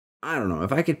I don't know,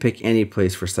 if I could pick any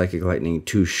place for psychic lightning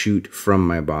to shoot from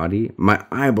my body, my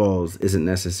eyeballs isn't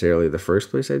necessarily the first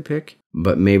place I'd pick,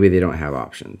 but maybe they don't have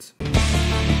options.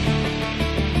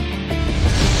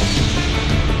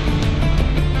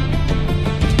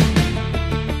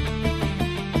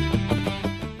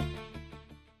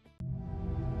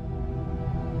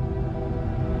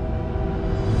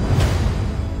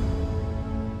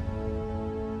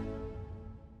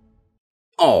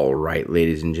 Alright,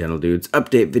 ladies and gentle dudes,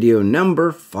 update video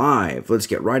number 5. Let's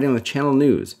get right in with channel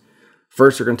news.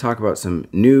 First, we're going to talk about some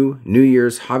New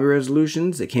Year's hobby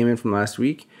resolutions that came in from last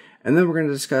week, and then we're going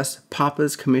to discuss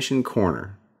Papa's Commission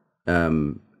Corner.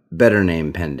 Better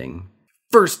name pending.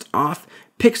 First off,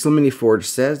 Pixel Mini Forge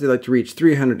says they'd like to reach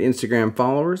 300 Instagram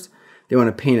followers. They want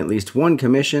to paint at least one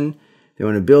commission. They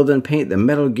want to build and paint the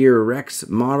Metal Gear Rex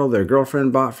model their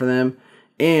girlfriend bought for them.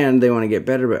 And they want to get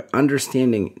better at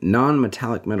understanding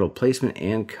non-metallic metal placement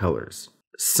and colors.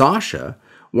 Sasha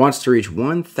wants to reach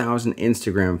 1,000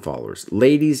 Instagram followers.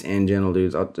 Ladies and gentle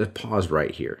dudes, I'll just pause right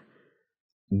here.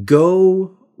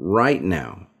 Go right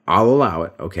now. I'll allow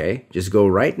it, okay? Just go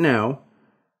right now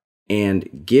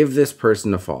and give this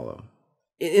person a follow.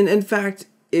 In fact,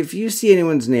 if you see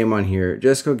anyone's name on here,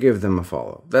 just go give them a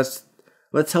follow.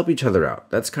 Let's help each other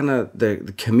out. That's kind of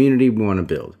the community we want to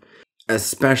build.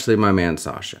 Especially my man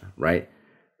Sasha, right?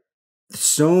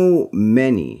 So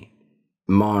many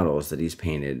models that he's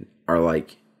painted are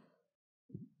like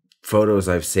photos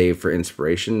I've saved for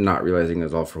inspiration, not realizing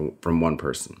it's all from one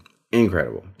person.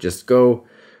 Incredible. Just go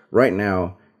right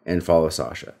now and follow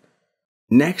Sasha.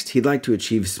 Next, he'd like to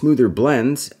achieve smoother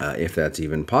blends, if that's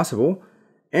even possible.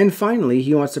 And finally,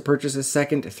 he wants to purchase a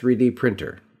second 3D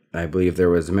printer. I believe there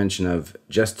was a mention of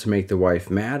just to make the wife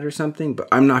mad or something, but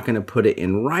I'm not going to put it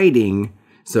in writing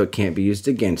so it can't be used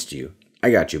against you.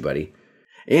 I got you, buddy.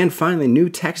 And finally, New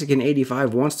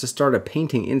Texican85 wants to start a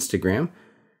painting Instagram.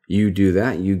 You do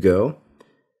that, you go.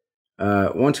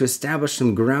 Want to establish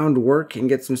some groundwork and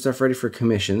get some stuff ready for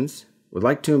commissions. Would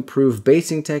like to improve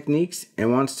basing techniques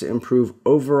and wants to improve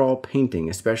overall painting,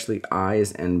 especially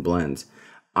eyes and blends.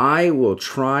 I will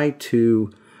try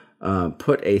to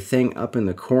put a thing up in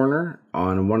the corner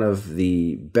on one of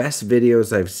the best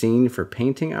videos I've seen for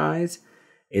painting eyes.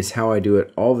 It's how I do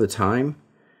it all the time,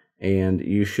 and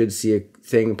you should see a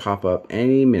thing pop up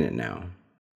any minute now.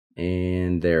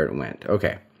 And there it went.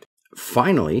 Okay.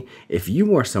 Finally, if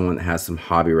you are someone that has some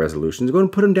hobby resolutions, go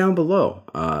and put them down below.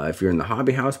 If you're in the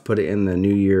hobby house, put it in the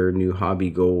New Year, New Hobby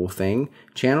Goal thing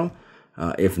channel.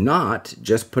 If not,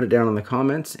 just put it down in the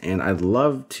comments, and I'd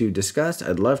love to discuss.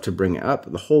 I'd love to bring it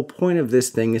up. The whole point of this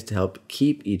thing is to help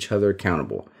keep each other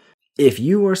accountable. If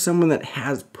you are someone that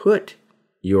has put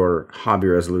your hobby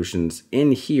resolutions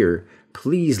in here,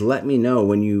 please let me know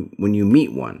when you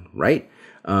meet one, right?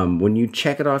 When you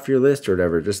check it off your list or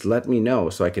whatever, just let me know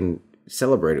so I can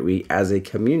celebrate it. We, as a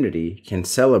community, can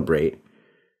celebrate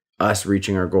us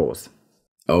reaching our goals.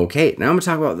 Okay, now I'm going to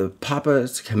talk about the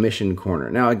Papa's Commission Corner.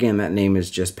 Now, again, that name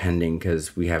is just pending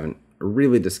because we haven't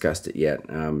really discussed it yet.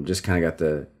 Just kind of got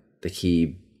the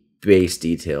key base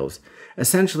details.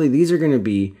 Essentially, these are going to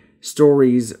be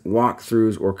stories,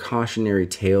 walkthroughs, or cautionary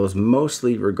tales,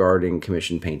 mostly regarding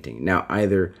commission painting. Now,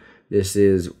 either this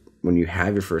is when you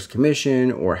have your first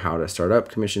commission or how to start up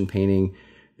commission painting.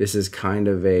 This is kind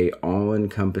of a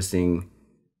all-encompassing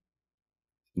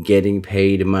getting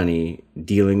paid money,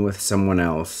 dealing with someone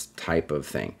else type of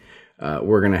thing.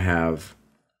 We're going to have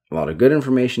a lot of good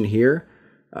information here.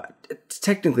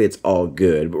 Technically, it's all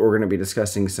good, but we're going to be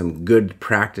discussing some good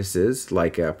practices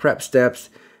like prep steps,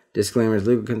 disclaimers,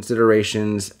 legal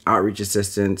considerations, outreach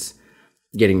assistance,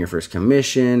 getting your first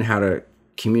commission, how to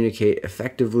communicate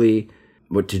effectively,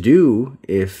 what to do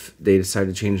if they decide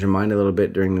to change their mind a little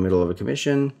bit during the middle of a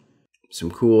commission,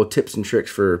 some cool tips and tricks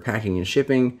for packing and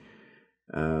shipping,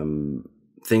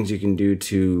 things you can do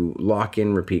to lock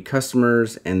in repeat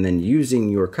customers, and then using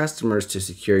your customers to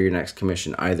secure your next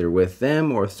commission, either with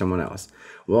them or with someone else.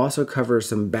 We'll also cover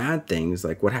some bad things,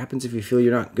 like what happens if you feel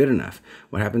you're not good enough?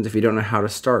 What happens if you don't know how to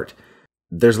start?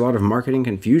 There's a lot of marketing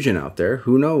confusion out there.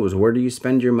 Who knows? Where do you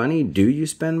spend your money? Do you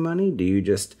spend money? Do you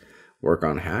just work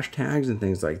on hashtags and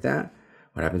things like that?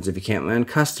 What happens if you can't land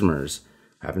customers?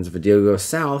 What happens if a deal goes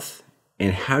south?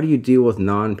 And how do you deal with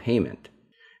non-payment?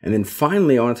 And then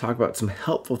finally, I want to talk about some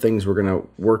helpful things we're going to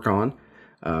work on.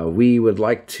 We would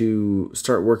like to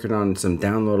start working on some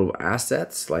downloadable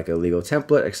assets like a legal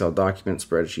template, Excel document,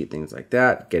 spreadsheet, things like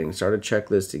that. Getting started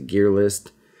checklist, a gear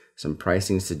list, some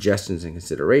pricing suggestions and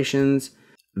considerations.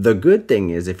 The good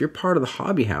thing is if you're part of the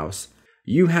hobby house,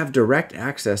 you have direct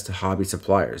access to hobby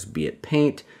suppliers, be it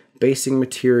paint, basing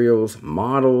materials,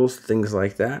 models, things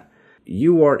like that.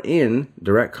 you are in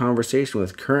direct conversation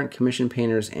with current commission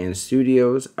painters and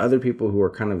studios, other people who are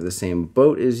kind of the same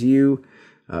boat as you,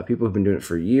 people who've been doing it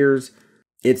for years.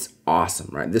 It's awesome,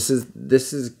 right? This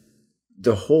is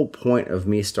the whole point of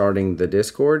me starting the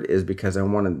Discord, is because I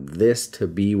wanted this to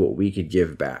be what we could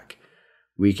give back.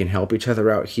 We can help each other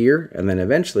out here, and then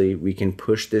eventually we can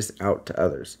push this out to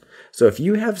others. So if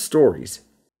you have stories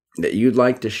that you'd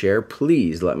like to share,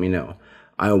 please let me know.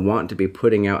 I want to be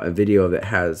putting out a video that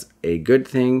has a good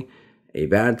thing, a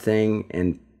bad thing,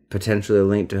 and potentially a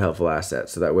link to helpful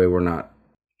assets. So that way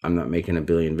I'm not making a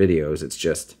billion videos. It's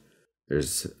just,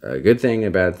 there's a good thing,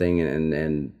 a bad thing,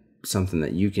 and something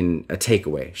that you can, a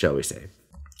takeaway, shall we say.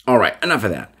 All right, enough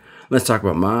of that. Let's talk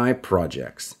about my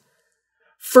projects.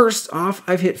 First off,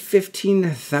 I've hit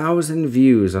 15,000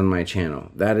 views on my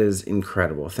channel. That is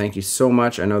incredible. Thank you so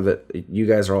much. I know that you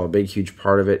guys are all a big, huge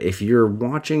part of it. If you're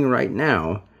watching right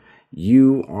now,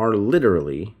 you are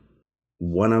literally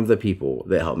one of the people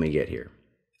that helped me get here.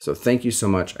 So thank you so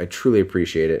much. I truly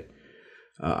appreciate it.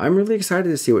 I'm really excited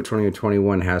to see what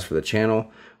 2021 has for the channel,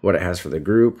 what it has for the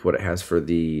group, what it has for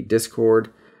the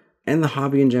Discord, and the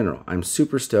hobby in general. I'm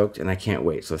super stoked and I can't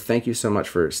wait. So thank you so much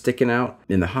for sticking out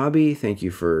in the hobby. Thank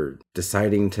you for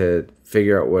deciding to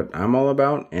figure out what I'm all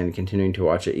about and continuing to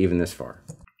watch it even this far.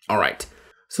 All right.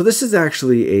 So this is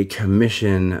actually a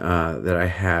commission that I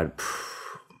had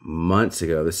months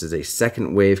ago. This is a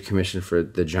second wave commission for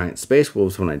the Giant Space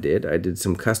Wolves one I did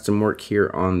some custom work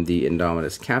here on the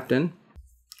Indomitus Captain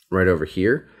right over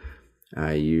here.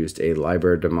 I used a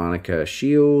Liber Demonica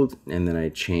shield, and then I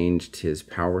changed his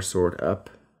power sword up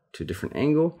to a different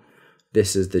angle.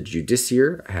 This is the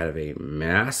Judiciar. I have a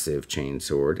massive chain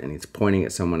sword, and it's pointing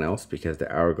at someone else because the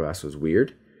hourglass was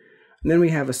weird. And then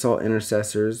we have Assault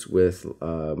Intercessors with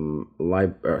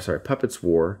Puppets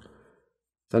War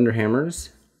Thunderhammers.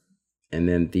 And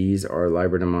then these are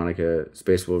Liber Demonica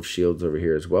Space Wolf shields over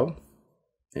here as well.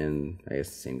 And I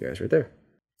guess the same guys right there.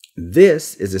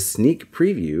 This is a sneak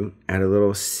preview at a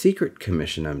little secret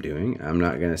commission I'm doing. I'm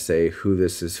not going to say who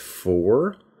this is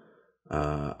for.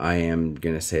 I am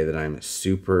going to say that I'm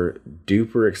super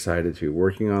duper excited to be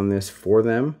working on this for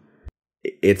them.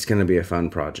 It's going to be a fun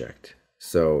project.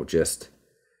 So just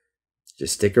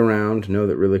stick around, know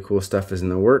that really cool stuff is in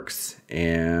the works,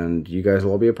 and you guys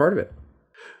will all be a part of it.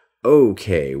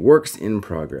 Okay, works in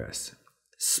progress.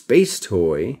 Space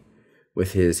Toy,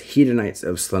 with his Hedonites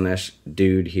of Slaanesh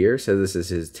dude here, says this is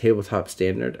his tabletop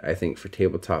standard. I think for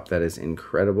tabletop that is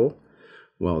incredible.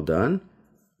 Well done.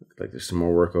 Looks like there's some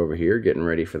more work over here, getting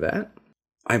ready for that.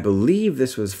 I believe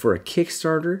this was for a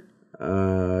Kickstarter.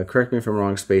 Correct me if I'm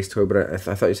wrong, Space Toy, but I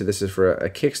thought you said this is for a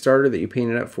Kickstarter that you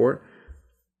painted up for.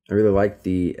 I really like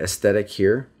the aesthetic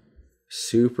here.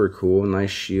 Super cool,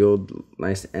 nice shield,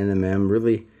 nice NMM.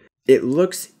 Really, it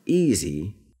looks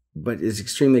easy, but is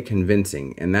extremely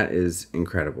convincing, and that is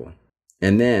incredible.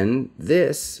 And then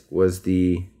this was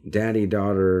the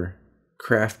daddy-daughter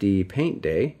crafty paint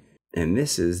day, and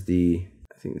this is the,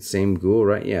 I think the same ghoul,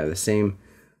 right? Yeah, the same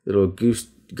little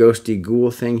ghosty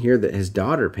ghoul thing here that his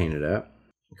daughter painted up.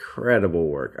 Incredible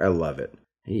work. I love it.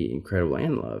 Hey, incredible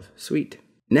and love. Sweet.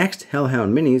 Next,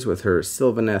 Hellhound Minis with her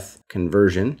Sylvaneth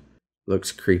conversion.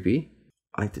 Looks creepy.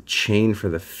 I like the chain for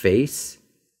the face.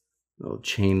 Little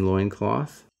chain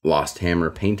loincloth. Lost Hammer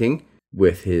painting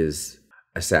with his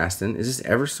assassin. Is this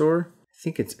Eversor? I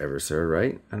think it's Eversor,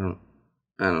 right? I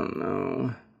don't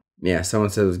know. Yeah, someone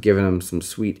said it was giving him some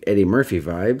sweet Eddie Murphy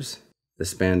vibes. The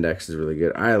spandex is really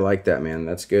good. I like that, man.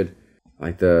 That's good. I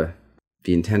like the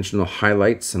intentional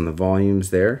highlights and the volumes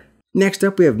there. Next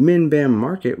up, we have Min Bam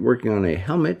Market working on a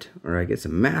helmet, or I guess a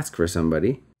mask for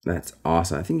somebody. That's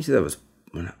awesome. I think you said that was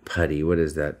not putty. What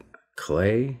is that?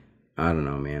 Clay? I don't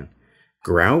know, man.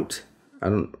 Grout? I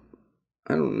don't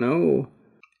know.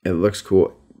 It looks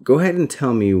cool. Go ahead and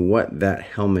tell me what that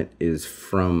helmet is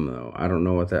from, though. I don't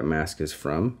know what that mask is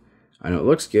from. I know it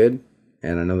looks good,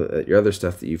 and I know that your other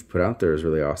stuff that you've put out there is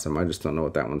really awesome. I just don't know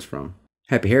what that one's from.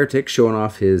 Happy Heretic showing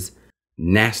off his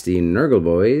nasty Nurgle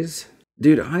boys.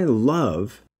 Dude, I'm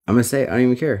gonna say, I don't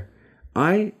even care.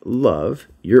 I love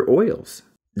your oils.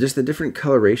 Just the different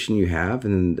coloration you have,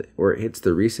 and then where it hits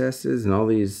the recesses and all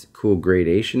these cool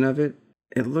gradation of it.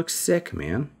 It looks sick,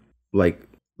 man. Like,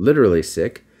 literally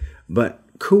sick, but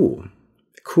cool.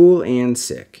 Cool and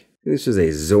sick. This is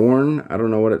a Zorn. I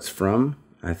don't know what it's from.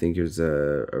 I think it was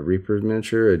a Reaper's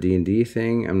miniature, a D&D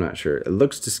thing. I'm not sure. It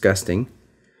looks disgusting.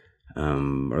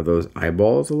 Are those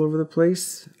eyeballs all over the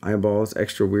place? Eyeballs,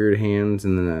 extra weird hands,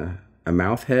 and then a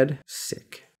mouth head.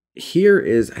 Sick. Here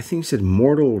is, I think it said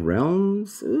Mortal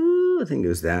Realms. Ooh, I think it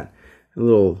was that. A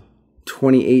little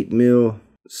 28 mil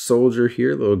soldier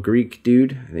here, a little Greek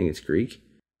dude. I think it's Greek.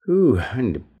 Ooh, I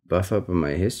need to buff up on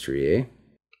my history, eh?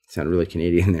 Sound really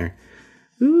Canadian there.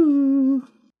 Ooh.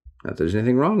 Not that there's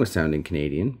anything wrong with sounding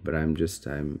Canadian, but I'm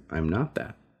not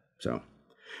that. So,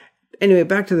 anyway,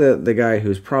 back to the guy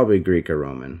who's probably Greek or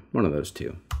Roman. One of those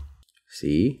two.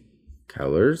 See?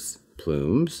 Colors,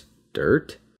 plumes,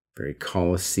 dirt. Very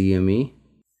Colosseum-y.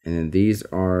 And then these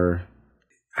are...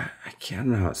 I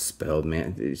don't know how it's spelled,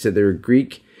 man. It said they were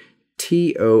Greek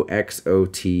Toxotes.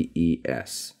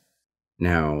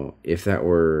 Now, if that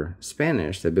were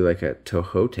Spanish, that'd be like a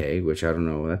tojote, which I don't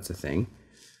know, that's a thing.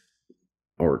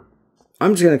 Or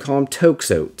I'm just going to call them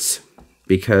toxotes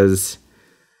because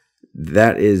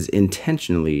that is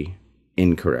intentionally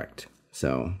incorrect.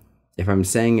 So if I'm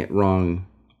saying it wrong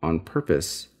on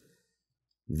purpose,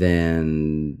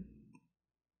 then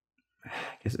I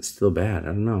guess it's still bad. I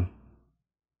don't know.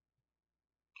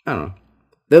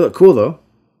 They look cool, though.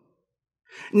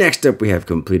 Next up, we have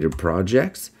completed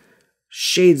projects.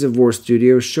 Shades of War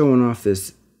Studios showing off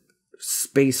this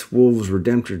Space Wolves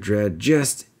Redemptor Dread,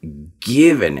 just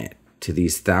giving it to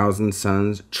these Thousand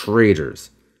Sons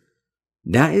traders.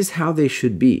 That is how they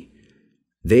should be.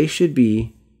 They should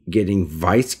be getting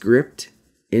vice gripped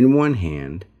in one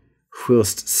hand,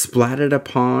 whilst splatted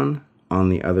upon on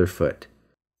the other foot.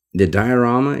 The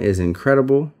diorama is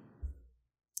incredible.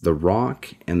 The rock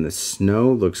and the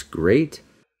snow looks great.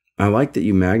 I like that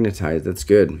you magnetize. That's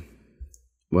good.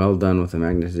 Well done with the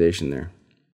magnetization there.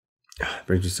 It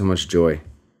brings me so much joy.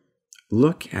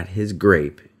 Look at his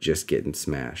grape just getting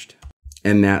smashed.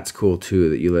 And that's cool too,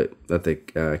 that you let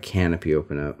the canopy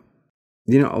open up.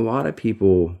 You know, a lot of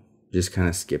people just kind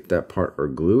of skip that part or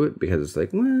glue it because it's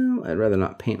like, well, I'd rather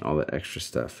not paint all that extra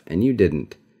stuff. And you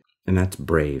didn't. And that's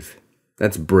brave.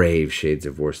 That's brave, Shades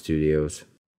of War Studios.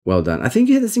 Well done. I think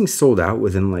you had this thing sold out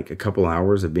within like a couple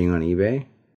hours of being on eBay.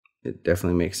 It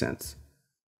definitely makes sense.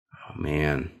 Oh,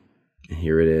 man. And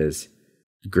here it is.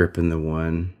 Gripping the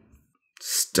one.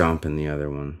 Stomping the other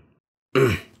one.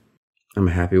 I'm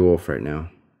a happy wolf right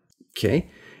now. Okay.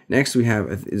 Next we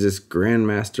have, is this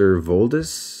Grandmaster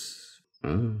Voldus?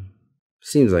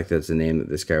 Seems like that's a name that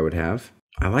this guy would have.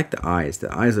 I like the eyes.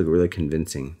 The eyes look really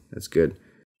convincing. That's good.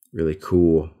 Really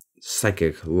cool.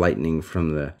 Psychic lightning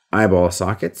from the eyeball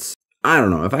sockets. I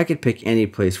don't know. If I could pick any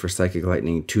place for psychic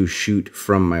lightning to shoot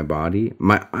from my body,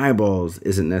 my eyeballs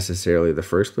isn't necessarily the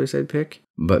first place I'd pick,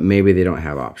 but maybe they don't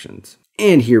have options.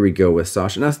 And here we go with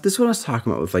Sasha. Now, this is what I was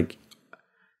talking about with like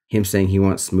him saying he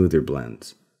wants smoother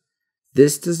blends.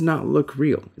 This does not look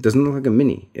real. It doesn't look like a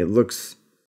mini. It looks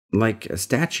like a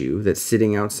statue that's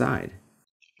sitting outside.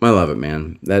 I love it,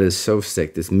 man. That is so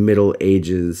sick. This Middle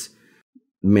Ages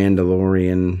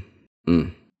Mandalorian.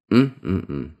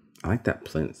 I like that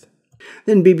plinth.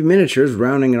 Then BB Miniatures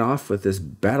rounding it off with this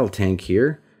battle tank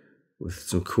here with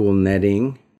some cool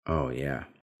netting. Oh yeah,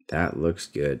 that looks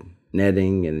good.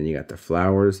 Netting, and then you got the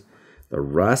flowers, the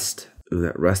rust. Ooh,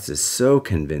 that rust is so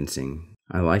convincing.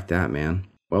 I like that, man.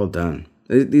 Well done.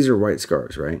 These are white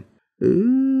scars, right?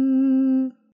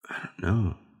 Ooh, I don't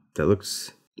know. That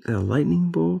looks, is that a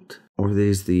lightning bolt? Or are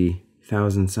these the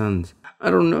Thousand Sons?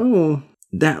 I don't know.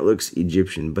 That looks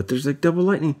Egyptian, but there's like double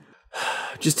lightning.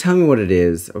 Just tell me what it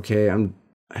is, okay?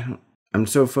 I'm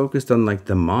so focused on like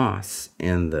the moss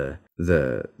and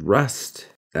the rust.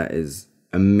 That is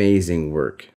amazing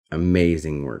work.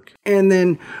 Amazing work. And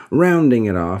then rounding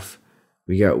it off,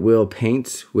 we got Will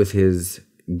Paints with his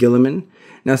Gilliman.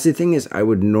 Now, see, the thing is, I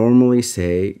would normally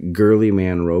say Girly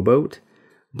Man Rowboat,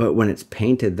 but when it's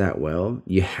painted that well,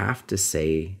 you have to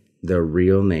say the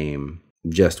real name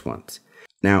just once.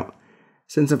 Now,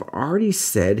 since I've already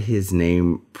said his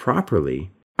name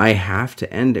properly, I have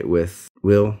to end it with,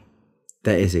 Will,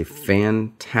 that is a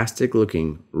fantastic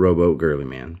looking Rowboat Girly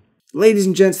Man. Ladies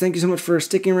and gents, thank you so much for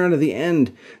sticking around to the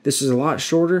end. This is a lot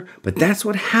shorter, but that's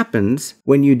what happens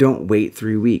when you don't wait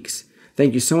 3 weeks.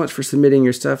 Thank you so much for submitting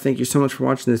your stuff. Thank you so much for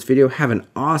watching this video. Have an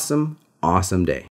awesome, awesome day.